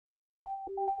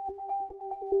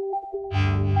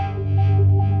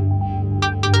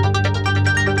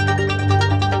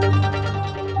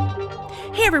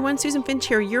everyone, Susan Finch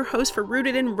here, your host for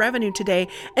Rooted in Revenue today,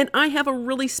 and I have a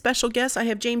really special guest. I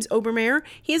have James Obermeyer.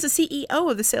 He is the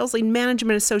CEO of the Sales Lead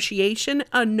Management Association,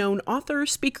 a known author,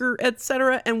 speaker,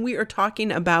 etc., and we are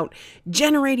talking about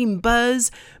generating buzz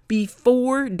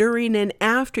before, during, and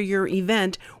after your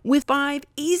event with 5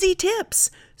 easy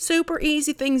tips. Super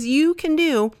easy things you can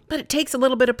do, but it takes a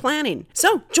little bit of planning.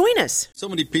 So, join us. So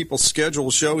many people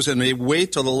schedule shows and they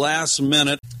wait till the last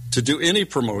minute to do any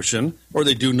promotion, or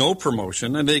they do no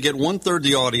promotion, and they get 1/3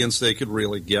 the audience they could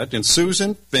really get. And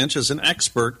Susan Finch is an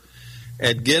expert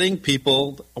at getting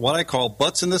people, what I call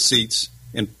butts in the seats,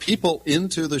 and people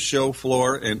into the show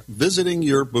floor and visiting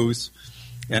your booth,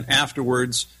 and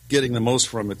afterwards getting the most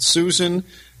from it. Susan,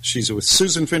 she's with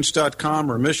SusanFinch.com.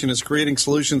 Her mission is creating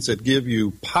solutions that give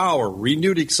you power,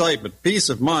 renewed excitement, peace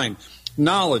of mind,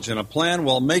 knowledge, and a plan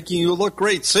while making you look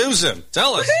great. Susan,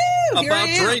 tell us about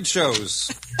trade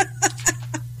shows.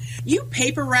 You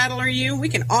paper rattler, you. We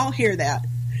can all hear that.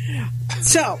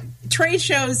 So, trade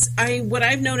shows, what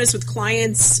I've noticed with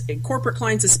clients, corporate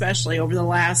clients especially, over the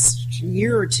last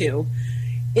year or two,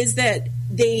 is that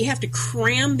they have to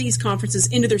cram these conferences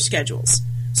into their schedules.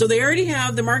 So they already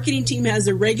have, the marketing team has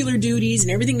their regular duties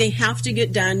and everything they have to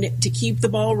get done to keep the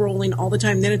ball rolling all the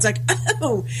time. Then it's like,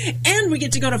 oh, and we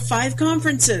get to go to 5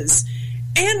 conferences,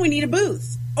 and we need a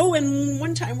booth. Oh, and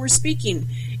one time we're speaking.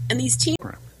 And these teams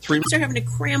are having to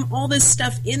cram all this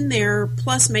stuff in there,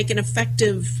 plus make an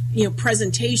effective,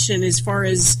 presentation as far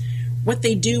as what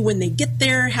they do when they get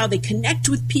there, how they connect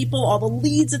with people, all the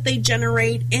leads that they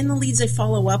generate, and the leads they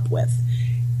follow up with.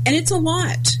 And it's a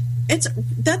lot.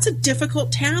 That's a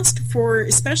difficult task for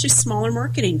especially smaller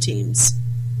marketing teams.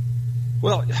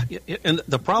 Well, and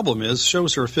the problem is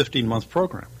shows are a 15-month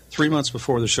program, 3 months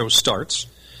before the show starts,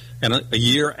 and a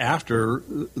year after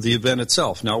the event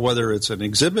itself. Now, whether it's an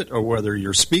exhibit or whether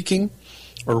you're speaking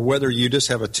or whether you just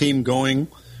have a team going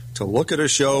to look at a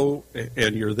show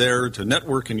and you're there to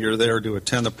network and you're there to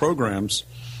attend the programs,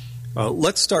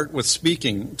 let's start with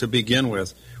speaking to begin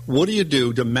with. What do you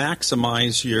do to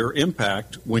maximize your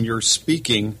impact when you're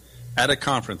speaking at a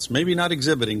conference? Maybe not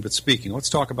exhibiting, but speaking. Let's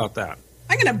talk about that.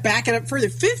 I'm going to back it up further.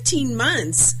 15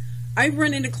 months. I've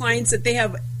run into clients that they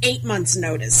have 8 months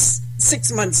notice,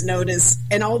 6 months notice,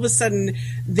 and all of a sudden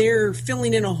they're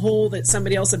filling in a hole that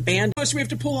somebody else abandoned. We have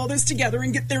to pull all this together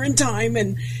and get there in time,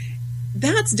 and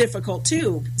that's difficult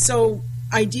too. So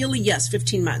ideally, yes,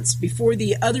 15 months. Before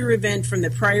the other event from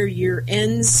the prior year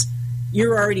ends,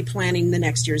 you're already planning the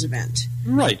next year's event.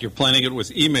 Right. You're planning it with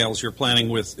emails. You're planning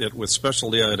it with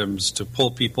specialty items to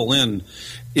pull people in.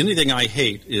 Anything I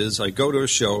hate is I go to a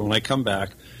show and I come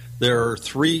back. There are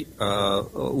 3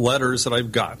 letters that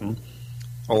I've gotten,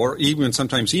 or even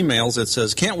sometimes emails that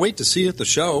says, "Can't wait to see you at the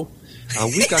show.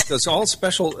 We've got this all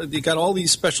special. You got all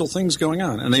these special things going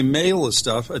on," and they mail the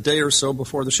stuff a day or so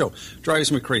before the show. Drives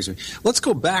me crazy. Let's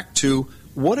go back to,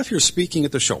 what if you're speaking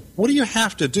at the show? What do you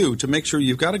have to do to make sure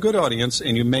you've got a good audience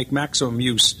and you make maximum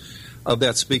use of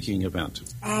that speaking event?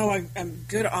 Oh, a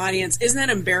good audience. Isn't that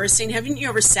embarrassing? Haven't you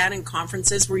ever sat in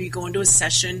conferences where you go into a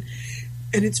session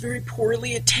and it's very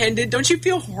poorly attended? Don't you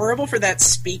feel horrible for that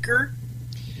speaker?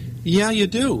 Yeah, you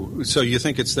do. So you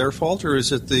think it's their fault, or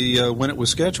is it the when it was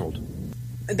scheduled?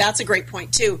 That's a great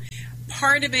point, too.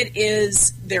 Part of it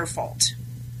is their fault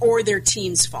or their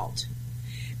team's fault.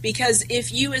 Because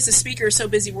if you as a speaker are so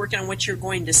busy working on what you're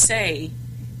going to say,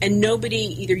 and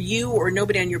nobody, either you or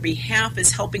nobody on your behalf,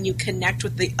 is helping you connect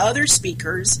with the other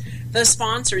speakers, the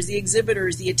sponsors, the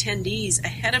exhibitors, the attendees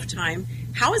ahead of time,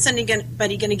 how is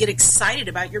anybody going to get excited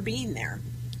about your being there?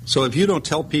 So if you don't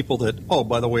tell people that, oh,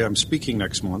 by the way, I'm speaking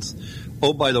next month,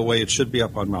 oh, by the way, it should be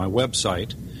up on my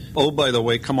website, oh, by the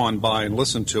way, come on by and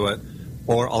listen to it,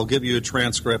 or I'll give you a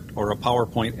transcript or a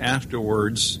PowerPoint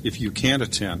afterwards if you can't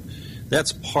attend.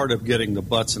 That's part of getting the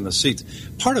butts in the seats.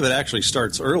 Part of it actually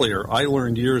starts earlier. I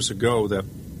learned years ago that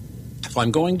if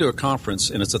I'm going to a conference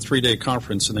and it's a 3-day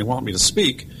conference and they want me to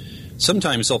speak,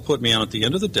 sometimes they'll put me on at the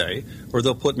end of the day, or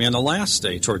they'll put me on the last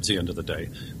day towards the end of the day,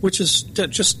 which is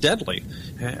just deadly.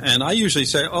 And I usually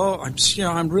say, "Oh,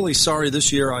 I'm really sorry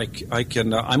this year.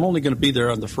 I'm only going to be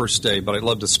there on the first day, but I'd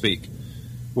love to speak."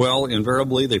 Well,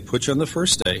 invariably they put you on the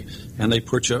first day, and they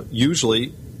put you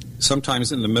usually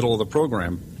sometimes in the middle of the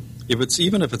program.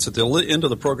 Even if it's at the end of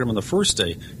the program on the first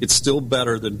day, it's still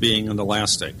better than being on the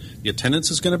last day. The attendance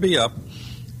is going to be up,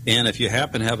 and if you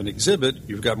happen to have an exhibit,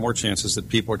 you've got more chances that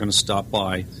people are going to stop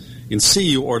by and see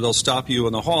you, or they'll stop you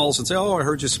in the halls and say, "Oh, I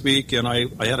heard you speak, and I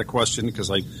had a question because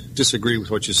I disagree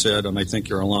with what you said, and I think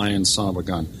you're a lying son of a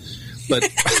gun." But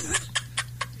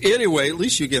anyway, at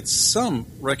least you get some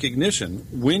recognition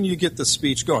when you get the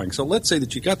speech going. So let's say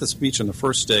that you got the speech on the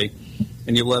first day,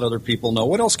 and you let other people know.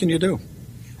 What else can you do?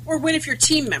 Or what if your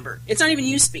team member, it's not even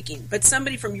you speaking, but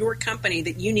somebody from your company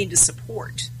that you need to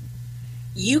support,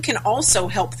 you can also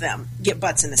help them get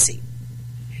butts in the seat.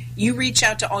 You reach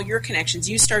out to all your connections.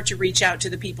 You start to reach out to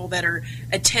the people that are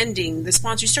attending, the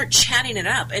sponsors. You start chatting it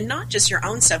up, and not just your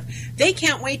own stuff. They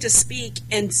can't wait to speak,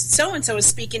 and so-and-so is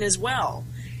speaking as well.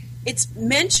 It's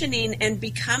mentioning and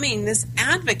becoming this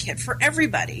advocate for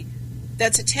everybody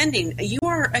that's attending. You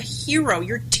are a hero.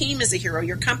 Your team is a hero.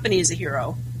 Your company is a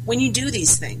hero when you do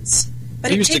these things.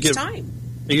 But it takes time.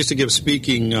 I used to give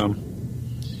speaking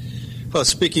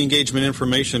engagement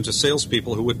information to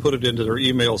salespeople who would put it into their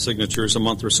email signatures a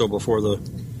month or so before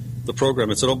the program.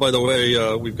 It said, oh, by the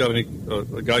way, we've got a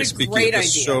guy speaking at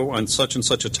this show on such and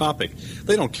such a topic.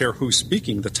 They don't care who's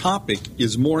speaking. The topic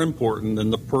is more important than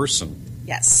the person.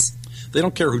 Yes. They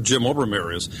don't care who Jim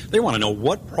Obermeyer is. They want to know,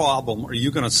 what problem are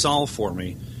you going to solve for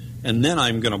me? And then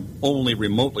I'm going to only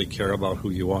remotely care about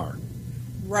who you are.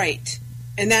 Right.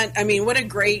 And that, I mean,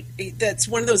 that's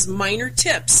one of those minor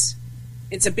tips.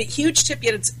 It's a big, huge tip,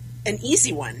 yet it's an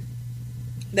easy one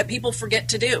that people forget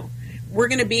to do. We're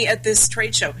going to be at this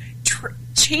trade show.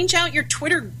 Change out your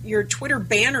Twitter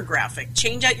banner graphic.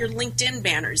 Change out your LinkedIn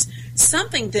banners.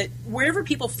 Something that wherever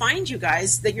people find you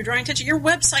guys, that you're drawing attention. Your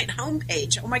website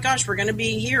homepage. Oh my gosh, we're going to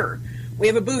be here. We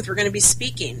have a booth. We're going to be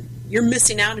speaking. You're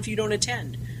missing out if you don't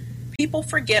attend. People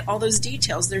forget all those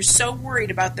details. They're so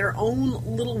worried about their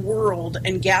own little world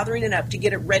and gathering it up to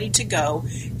get it ready to go,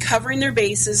 covering their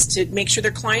bases to make sure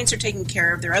their clients are taken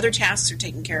care of, their other tasks are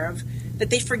taken care of, that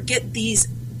they forget these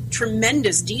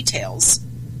tremendous details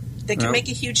that can make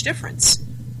a huge difference.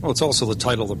 Well, it's also the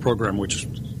title of the program,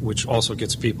 which also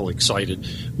gets people excited.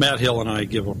 Matt Hill and I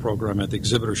give a program at the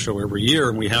Exhibitor Show every year,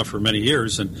 and we have for many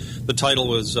years. And the title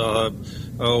was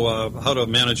how to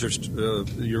manage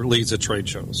your leads at trade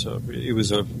shows. It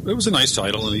was a nice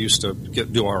title, and it used to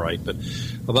do all right. But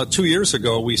about 2 years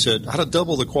ago, we said how to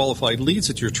double the qualified leads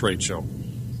at your trade show.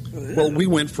 Well, we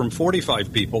went from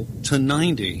 45 people to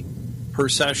 90 per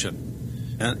session.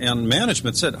 And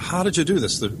management said, how did you do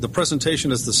this? The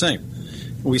presentation is the same.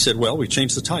 We said, well, we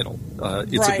changed the title.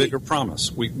 It's a bigger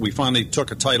promise. We finally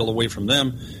took a title away from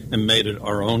them and made it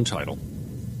our own title.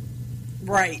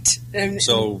 Right. And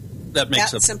so that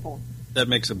makes simple. That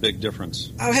makes a big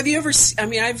difference. Oh, have you ever? I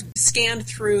mean, I've scanned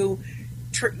through,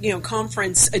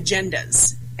 conference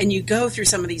agendas, and you go through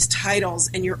some of these titles,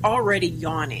 and you're already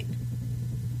yawning.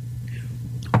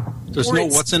 There's no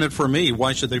what's in it for me.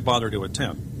 Why should they bother to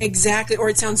attend? Exactly. Or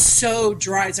it sounds so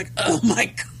dry. It's like, oh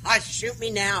my gosh, shoot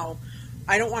me now.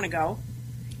 I don't want to go.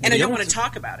 And I don't want to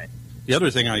talk about it. The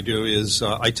other thing I do is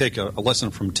I take a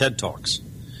lesson from TED Talks.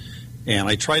 And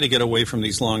I try to get away from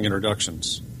these long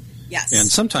introductions. Yes. And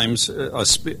sometimes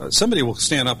somebody will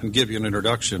stand up and give you an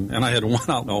introduction. And I had one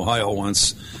out in Ohio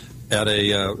once at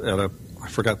a I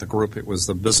forgot the group. It was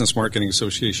the Business Marketing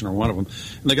Association or one of them.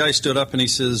 And the guy stood up and he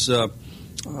says,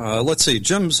 let's see,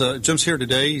 Jim's here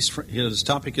today. His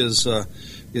topic is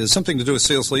something to do with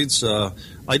sales leads.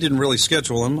 I didn't really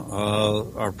schedule him.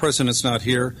 Our president's not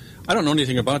here. I don't know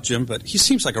anything about Jim, but he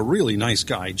seems like a really nice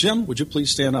guy. Jim, would you please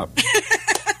stand up?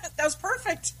 That was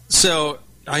perfect. So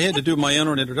I had to do my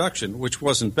own introduction, which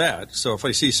wasn't bad. So if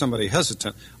I see somebody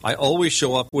hesitant, I always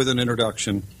show up with an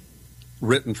introduction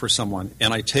written for someone,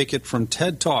 and I take it from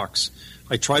TED Talks.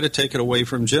 I try to take it away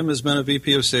from Jim has been a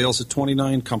VP of sales at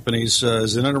 29 companies,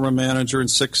 is an interim manager and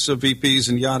 6 VPs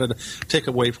and yada. Take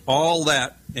away all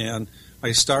that, and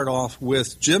I start off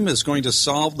with Jim is going to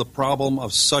solve the problem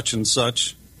of such and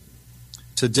such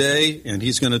today, and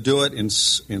he's going to do it in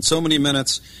so many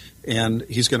minutes, and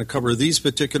he's going to cover these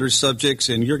particular subjects,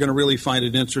 and you're going to really find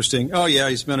it interesting. Oh, yeah,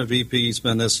 he's been a VP, he's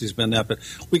been this, he's been that, but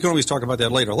we can always talk about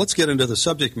that later. Let's get into the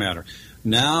subject matter.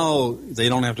 Now they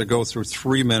don't have to go through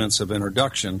 3 minutes of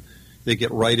introduction. They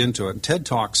get right into it. And TED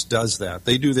Talks does that.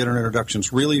 They do their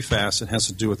introductions really fast. It has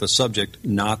to do with the subject,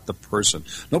 not the person.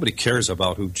 Nobody cares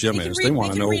about who Jim is. They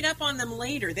want to know. They can read up on them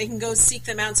later. They can go seek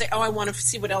them out and say, oh, I want to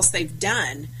see what else they've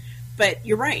done. But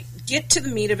you're right. Get to the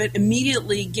meat of it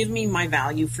immediately. Give me my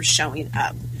value for showing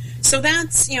up. So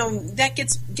that's, that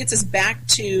gets us back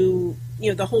to,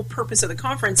 the whole purpose of the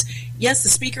conference. Yes, the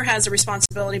speaker has a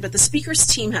responsibility, but the speaker's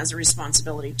team has a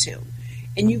responsibility too.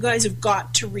 And you guys have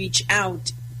got to reach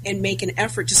out and make an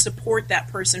effort to support that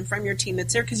person from your team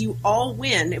that's there, because you all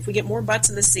win if we get more butts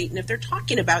in the seat and if they're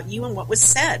talking about you and what was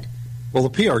said. Well, the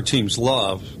PR teams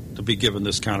love to be given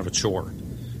this kind of a chore.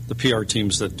 The PR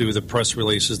teams that do the press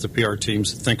releases, the PR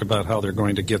teams that think about how they're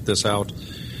going to get this out.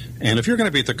 And if you're going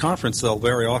to be at the conference, they'll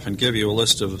very often give you a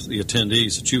list of the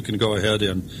attendees that you can go ahead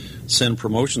and send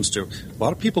promotions to. A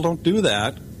lot of people don't do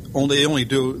that. only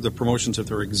do the promotions if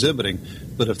they're exhibiting,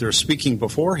 but if they're speaking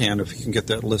beforehand, if you can get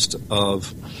that list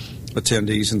of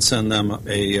attendees and send them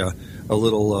a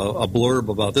little blurb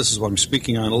about this is what I'm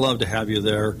speaking on. I'd love to have you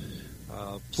there.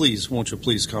 Please, won't you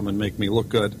please come and make me look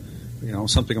good?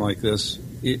 Something like this.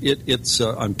 It's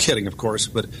I'm kidding, of course,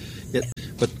 but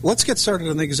let's get started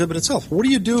on the exhibit itself. What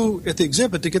do you do at the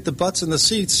exhibit to get the butts in the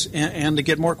seats and to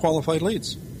get more qualified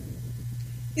leads?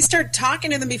 You start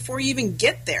talking to them before you even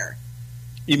get there.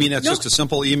 You mean that's just a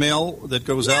simple email that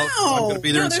goes out? I'm going to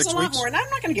be there in 6 weeks? No, there's a lot more, and I'm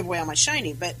not going to give away all my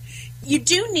shiny, but you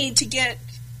do need to get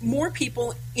more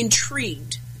people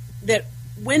intrigued that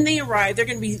when they arrive, they're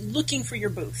going to be looking for your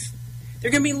booth. They're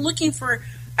going to be looking for,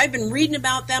 I've been reading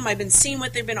about them, I've been seeing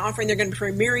what they've been offering, they're going to be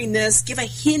premiering this, give a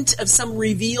hint of some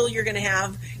reveal you're going to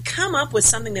have, come up with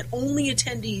something that only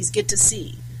attendees get to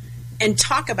see, and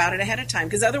talk about it ahead of time,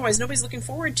 because otherwise nobody's looking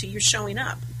forward to you showing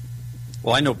up.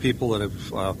 Well, I know people that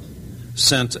have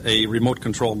sent a remote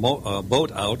control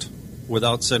boat out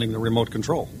without sending the remote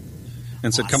control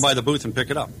and said, come by the booth and pick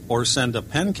it up. Or send a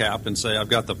pen cap and say, I've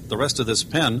got the rest of this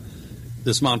pen,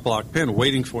 this Mont Blanc pen,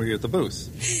 waiting for you at the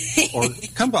booth. Or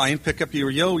come by and pick up your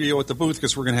yo-yo at the booth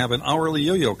because we're going to have an hourly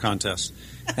yo-yo contest.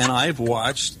 And I've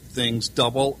watched things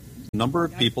double, number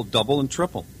of people double and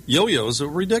triple. Yo-yos are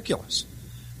ridiculous.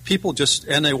 People just,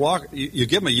 and they walk, you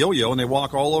give them a yo-yo and they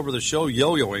walk all over the show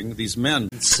yo-yoing, these men.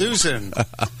 Susan,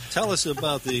 tell us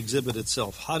about the exhibit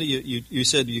itself. How do you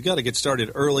said you got to get started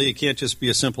early. It can't just be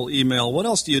a simple email. What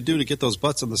else do you do to get those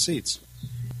butts in the seats?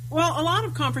 Well, a lot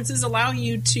of conferences allow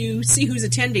you to see who's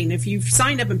attending. If you've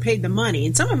signed up and paid the money,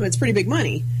 and some of them it's pretty big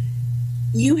money,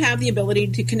 you have the ability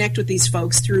to connect with these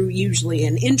folks through usually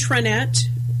an intranet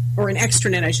or an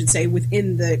extranet, I should say,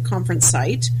 within the conference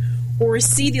site, or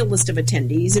see the list of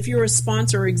attendees. If you're a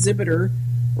sponsor or exhibitor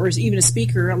or even a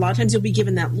speaker, a lot of times you'll be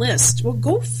given that list. Well,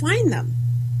 go find them.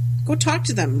 Go talk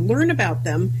to them. Learn about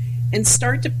them and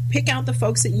start to pick out the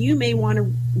folks that you may want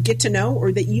to get to know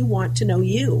or that you want to know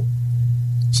you.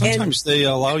 Sometimes they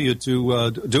allow you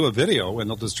to do a video and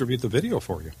they'll distribute the video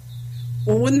for you.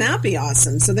 Well, wouldn't that be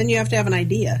awesome? So then you have to have an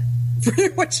idea for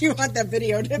what you want that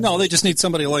video to be. No, they just need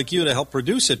somebody like you to help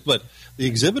produce it. But the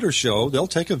exhibitor show, they'll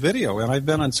take a video. And I've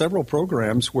been on several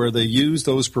programs where they use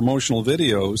those promotional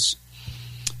videos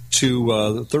to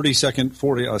 30-second,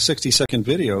 40, 60-second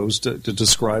videos to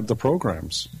describe the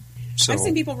programs. So, I've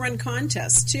seen people run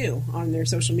contests, too, on their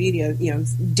social media,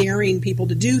 daring people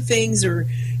to do things or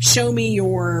show me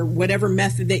your whatever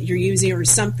method that you're using or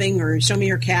something, or show me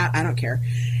your cat, I don't care.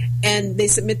 And they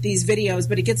submit these videos,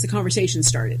 but it gets the conversation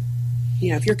started.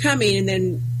 If you're coming and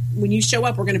then when you show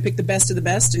up, we're going to pick the best of the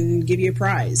best and give you a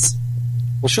prize.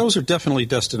 Well, shows are definitely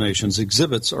destinations.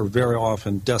 Exhibits are very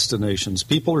often destinations.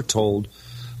 People are told,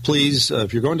 please,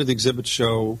 if you're going to the exhibit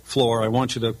show floor, I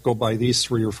want you to go by these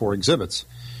 3 or 4 exhibits.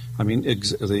 I mean,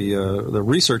 the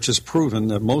research has proven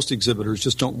that most exhibitors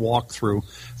just don't walk through.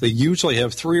 They usually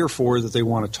have 3 or 4 that they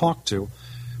want to talk to,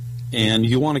 and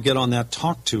you want to get on that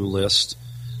talk to list.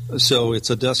 So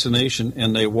it's a destination,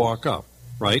 and they walk up,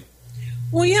 right?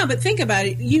 Well, yeah, but think about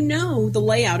it. You know the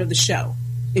layout of the show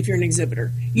if you're an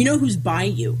exhibitor. You know who's by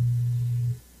you.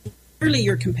 Clearly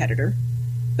your competitor,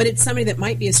 but it's somebody that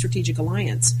might be a strategic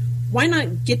alliance. Why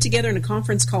not get together in a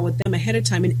conference call with them ahead of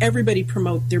time and everybody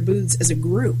promote their booths as a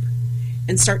group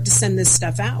and start to send this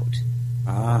stuff out?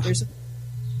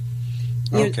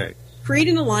 Okay.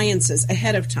 Creating alliances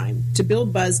ahead of time to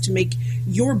build buzz, to make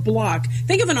your block.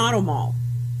 Think of an auto mall.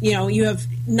 You have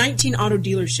 19 auto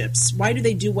dealerships. Why do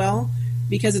they do well?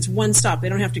 Because it's one stop. They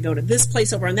don't have to go to this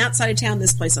place over on that side of town,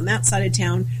 this place on that side of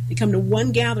town. They come to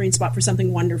one gathering spot for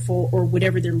something wonderful or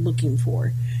whatever they're looking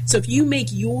for. So if you make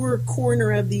your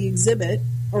corner of the exhibit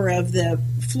or of the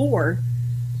floor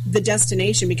the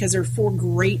destination because there are 4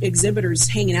 great exhibitors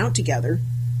hanging out together,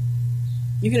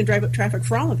 you're going to drive up traffic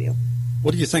for all of you.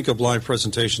 What do you think of live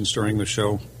presentations during the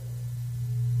show?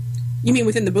 You mean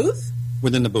within the booth?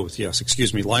 Within the booth, yes.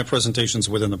 Excuse me. Live presentations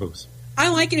within the booth. I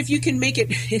like it if you can make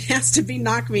it. It has to be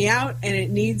knock me out, and it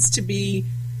needs to be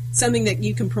something that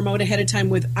you can promote ahead of time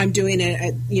with, I'm doing it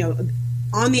at,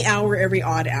 on the hour every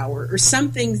odd hour, or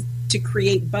something to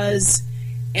create buzz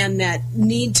and that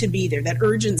need to be there, that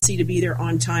urgency to be there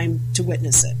on time to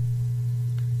witness it.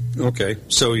 Okay,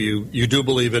 so you do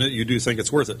believe in it. You do think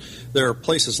it's worth it. There are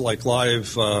places like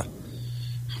Live, Live.com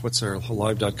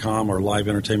or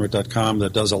LiveEntertainment.com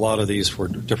that does a lot of these for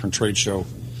different trade show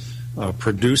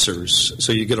producers.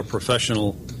 So you get a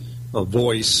professional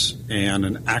voice and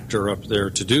an actor up there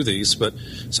to do these, but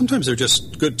sometimes they're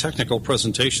just good technical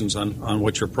presentations on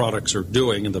what your products are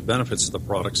doing and the benefits of the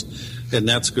products, and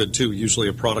that's good too. Usually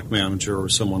a product manager or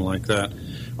someone like that.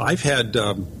 I've had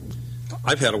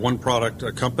I've had a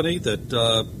one-product company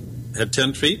that had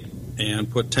 10 feet and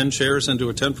put 10 chairs into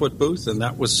a 10-foot booth, and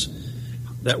that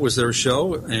was their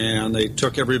show. And they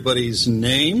took everybody's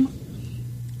name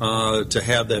to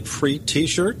have that free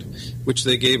T-shirt, which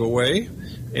they gave away.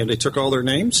 And they took all their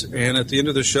names, and at the end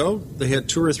of the show, they had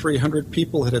 200 or 300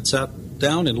 people that had sat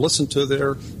down and listened to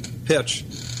their pitch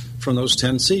from those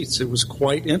 10 seats. It was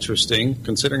quite interesting,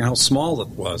 considering how small it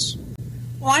was.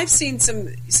 Well, I've seen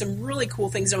some really cool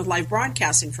things done with live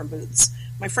broadcasting from booths.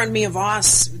 My friend Mia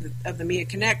Voss of the Mia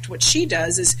Connect, what she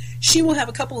does is she will have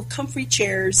a couple of comfy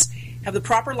chairs, have the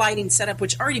proper lighting set up,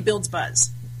 which already builds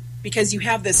buzz, because you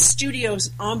have this studio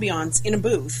ambiance in a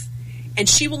booth. And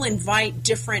she will invite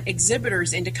different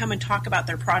exhibitors in to come and talk about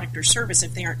their product or service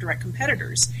if they aren't direct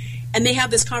competitors. And they have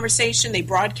this conversation, they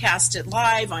broadcast it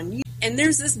live on YouTube, and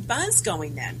there's this buzz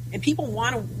going then. And people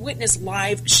want to witness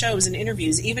live shows and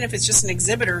interviews, even if it's just an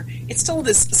exhibitor. It's still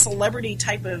this celebrity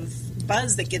type of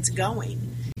buzz that gets going.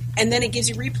 And then it gives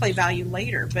you replay value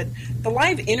later. But the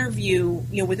live interview,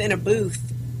 within a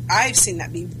booth, I've seen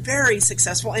that be very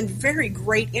successful and very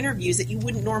great interviews that you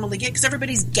wouldn't normally get because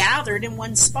everybody's gathered in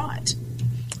one spot.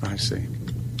 I see.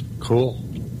 Cool.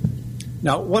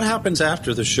 Now, what happens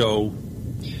after the show?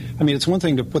 I mean, it's one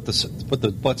thing to put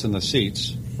the butts in the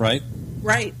seats, right?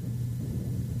 Right.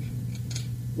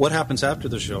 What happens after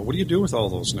the show? What do you do with all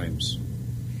those names?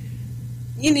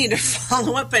 You need to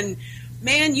follow up and,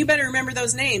 man, you better remember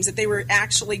those names, that they were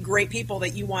actually great people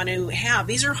that you want to have.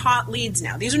 These are hot leads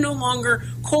now. These are no longer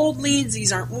cold leads.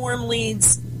 These aren't warm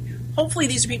leads. Hopefully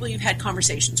these are people you've had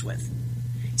conversations with.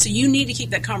 So you need to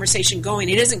keep that conversation going.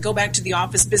 It isn't go back to the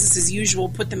office, business as usual,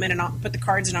 put the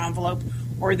cards in an envelope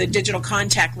or the digital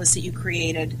contact list that you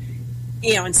created,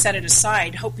 and set it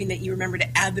aside, hoping that you remember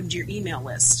to add them to your email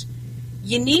list.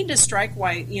 You need to strike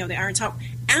while the iron's hot.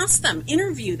 Ask them,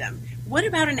 interview them. What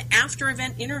about an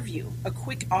after-event interview? A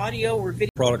quick audio or video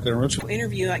product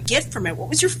interview, get from it. What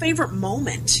was your favorite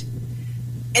moment?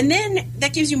 And then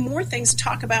that gives you more things to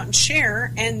talk about and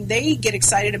share, and they get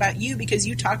excited about you because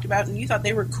you talked about and you thought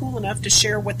they were cool enough to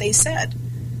share what they said.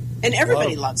 And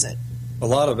everybody loves it. A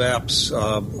lot of apps,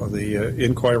 the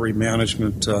inquiry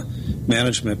management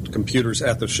computers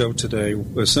at the show today,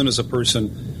 as soon as a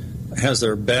person has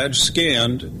their badge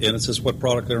scanned and it says what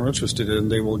product they're interested in,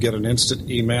 they will get an instant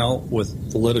email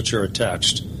with the literature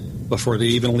attached before they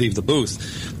even leave the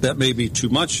booth. That may be too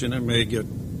much and it may get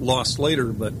lost later,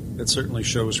 but it certainly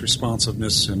shows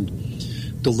responsiveness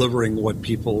and delivering what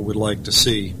people would like to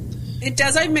see. It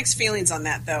does. I have mixed feelings on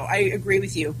that, though. I agree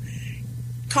with you.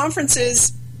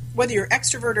 Conferences, whether you're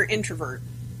extrovert or introvert,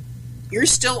 you're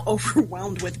still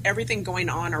overwhelmed with everything going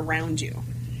on around you.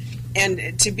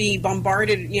 And to be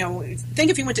bombarded,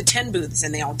 think if you went to 10 booths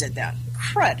and they all did that.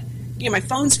 Crud. My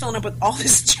phone's filling up with all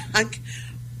this junk.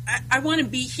 I want to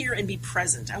be here and be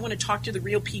present. I want to talk to the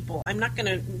real people. I'm not going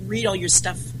to read all your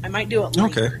stuff. I might do it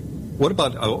later. Okay. What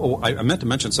about, I meant to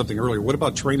mention something earlier. What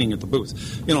about training at the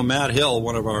booth? Matt Hill,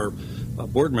 one of our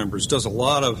board members, does a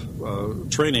lot of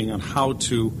training on how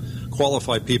to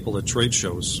qualify people at trade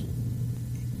shows.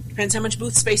 Depends how much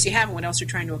booth space you have and what else you're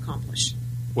trying to accomplish.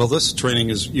 Well, this training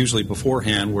is usually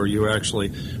beforehand where you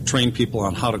actually train people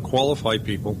on how to qualify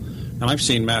people. And I've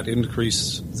seen Matt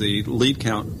increase the lead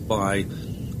count by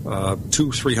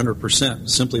 200-300%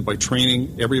 simply by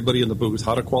training everybody in the booth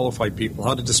how to qualify people,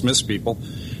 how to dismiss people,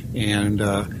 and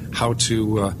how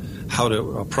to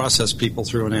process people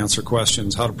through and answer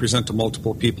questions, how to present to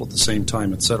multiple people at the same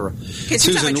time, etc. Because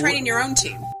you're talking about training your own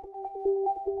team.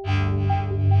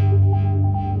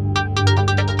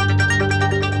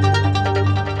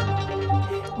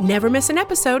 Never miss an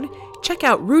episode. Check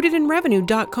out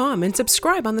rootedinrevenue.com and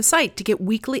subscribe on the site to get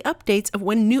weekly updates of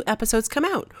when new episodes come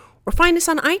out. Or find us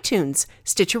on iTunes,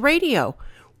 Stitcher Radio.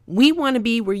 We want to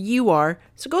be where you are,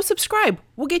 so go subscribe.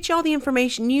 We'll get you all the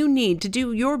information you need to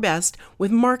do your best with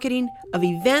marketing of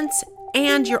events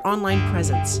and your online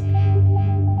presence.